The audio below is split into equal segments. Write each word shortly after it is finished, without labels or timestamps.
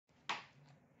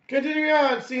Continuing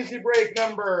on, CNC break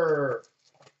number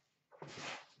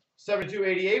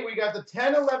 7288. We got the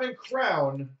 10-11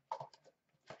 crown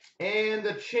and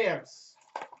the champs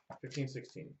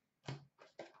 15-16.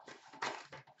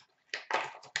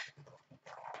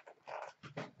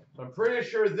 So I'm pretty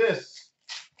sure this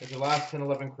is the last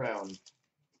 10-11 crown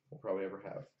we'll probably ever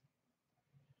have.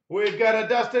 We've got a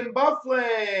Dustin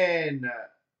Byfuglien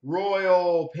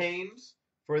Royal Pains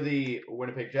for the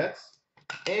Winnipeg Jets.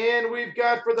 And we've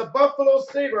got for the Buffalo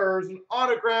Sabres an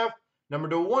autograph number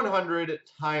to 100,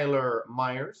 Tyler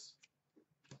Myers.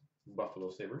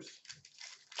 Buffalo Sabres.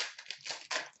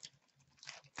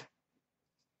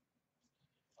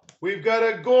 We've got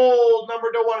a gold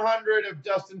number to 100 of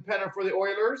Dustin Penner for the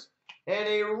Oilers. And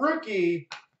a rookie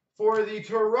for the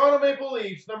Toronto Maple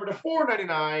Leafs number to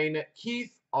 499,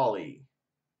 Keith Aulie.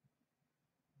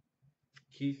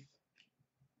 Keith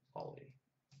Aulie.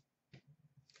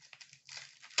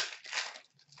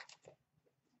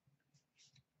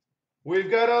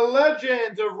 We've got a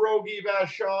Legends of Rogie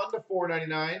Vachon to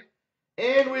 499.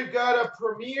 And we've got a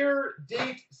Premier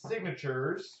Date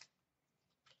Signatures.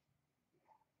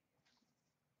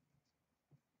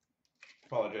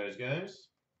 Apologize, guys.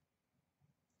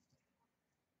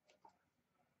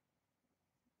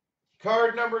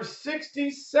 Card number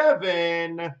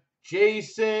 67,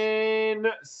 Jason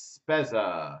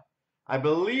Spezza. I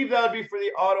believe that would be for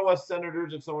the Ottawa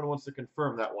Senators if someone wants to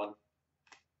confirm that one.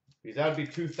 Because that would be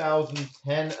 2010-11.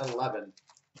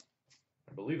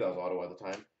 I believe that was Ottawa at the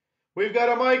time. We've got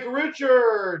a Mike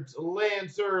Richards,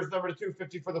 Lancers, number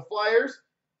 250 for the Flyers.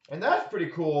 And that's pretty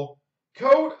cool.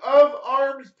 Coat of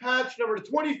Arms patch number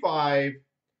 25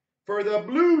 for the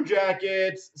Blue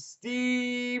Jackets,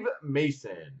 Steve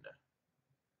Mason.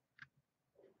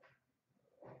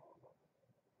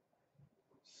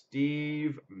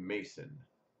 Steve Mason.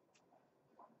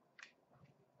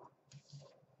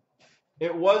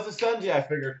 It was the Suns, yeah, I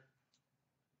figured.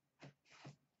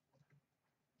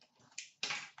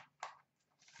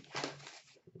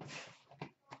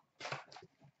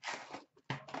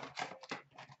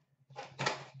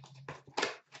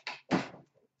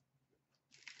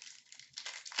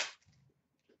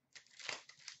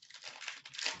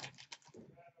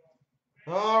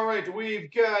 All right,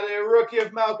 we've got a rookie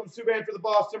of Malcolm Subban for the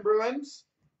Boston Bruins.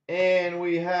 And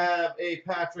we have a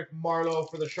Patrick Marleau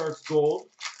for the Sharks Gold.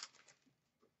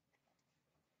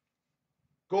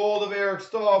 Gold of Eric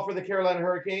Staal for the Carolina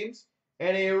Hurricanes.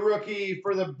 And a rookie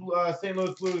for the St.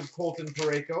 Louis Blues, Colton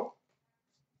Parayko.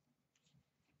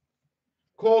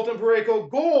 Colton Parayko,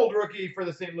 gold rookie for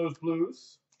the St. Louis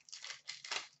Blues.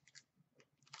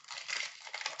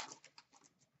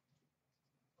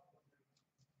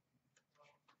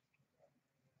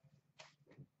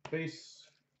 Base.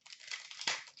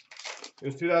 It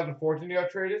was 2014 you got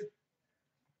traded.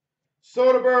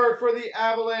 Soderberg for the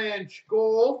Avalanche,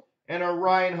 gold. And a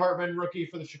Ryan Hartman rookie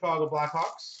for the Chicago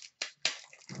Blackhawks.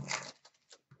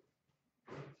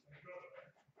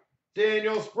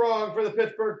 Daniel Sprong for the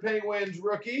Pittsburgh Penguins,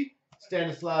 rookie.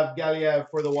 Stanislav Galiev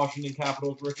for the Washington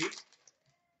Capitals, rookie.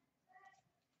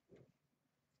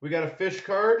 We got a fish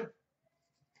card.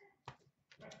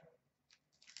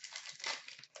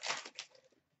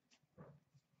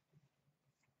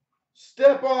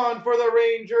 Stepan for the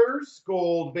Rangers,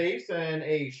 gold base, and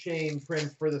a Shane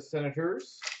Prince for the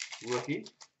Senators, rookie.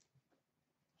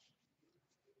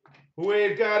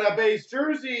 We've got a base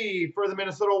jersey for the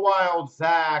Minnesota Wild,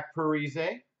 Zach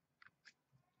Parise.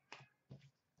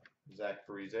 Zach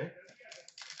Parise.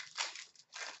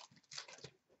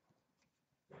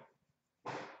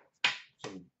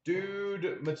 Some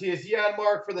dude, Matthias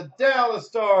Janmark for the Dallas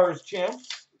Stars, champs.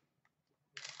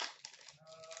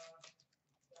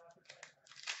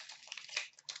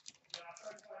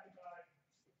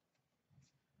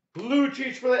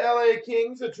 Lucic for the LA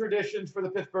Kings, a Traditions for the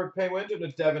Pittsburgh Penguins, and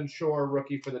a Devon Shore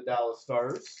rookie for the Dallas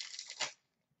Stars.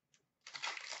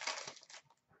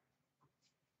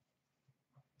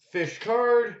 Fish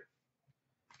card.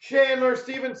 Chandler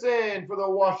Stevenson for the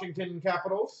Washington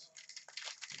Capitals.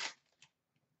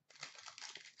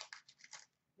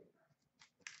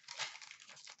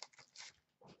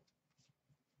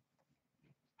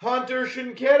 Hunter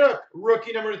Shinkeduk,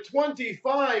 rookie number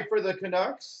 25 for the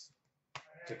Canucks.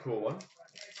 It's a cool one.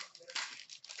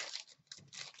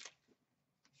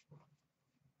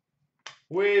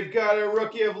 We've got a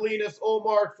rookie of Linus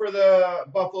Ullmark for the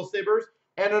Buffalo Sabres.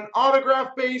 And an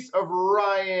autograph base of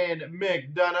Ryan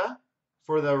McDonough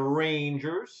for the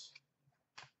Rangers.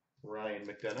 Ryan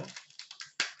McDonough.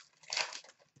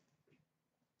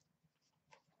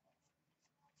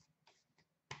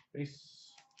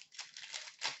 Base.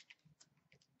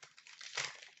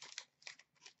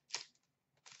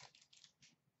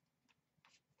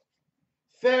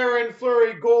 Theron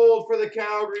Fleury Gold for the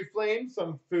Calgary Flames,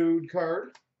 some food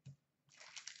card.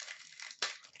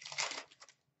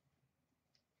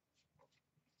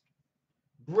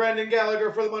 Brendan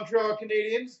Gallagher for the Montreal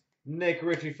Canadiens. Nick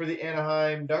Ritchie for the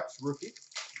Anaheim Ducks, rookie.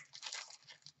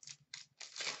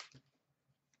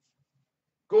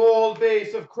 Gold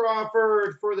base of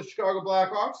Crawford for the Chicago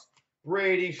Blackhawks.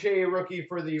 Brady Shea, rookie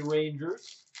for the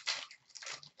Rangers.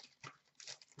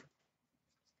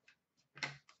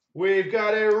 We've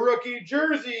got a rookie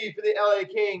jersey for the LA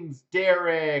Kings,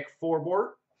 Derek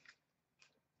Forbort.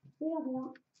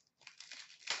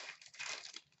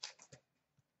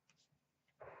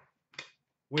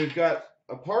 We've got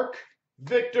a Park,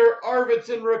 Victor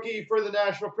Arvidsson, rookie for the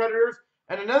Nashville Predators,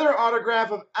 and another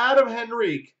autograph of Adam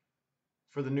Henrique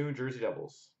for the New Jersey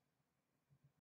Devils.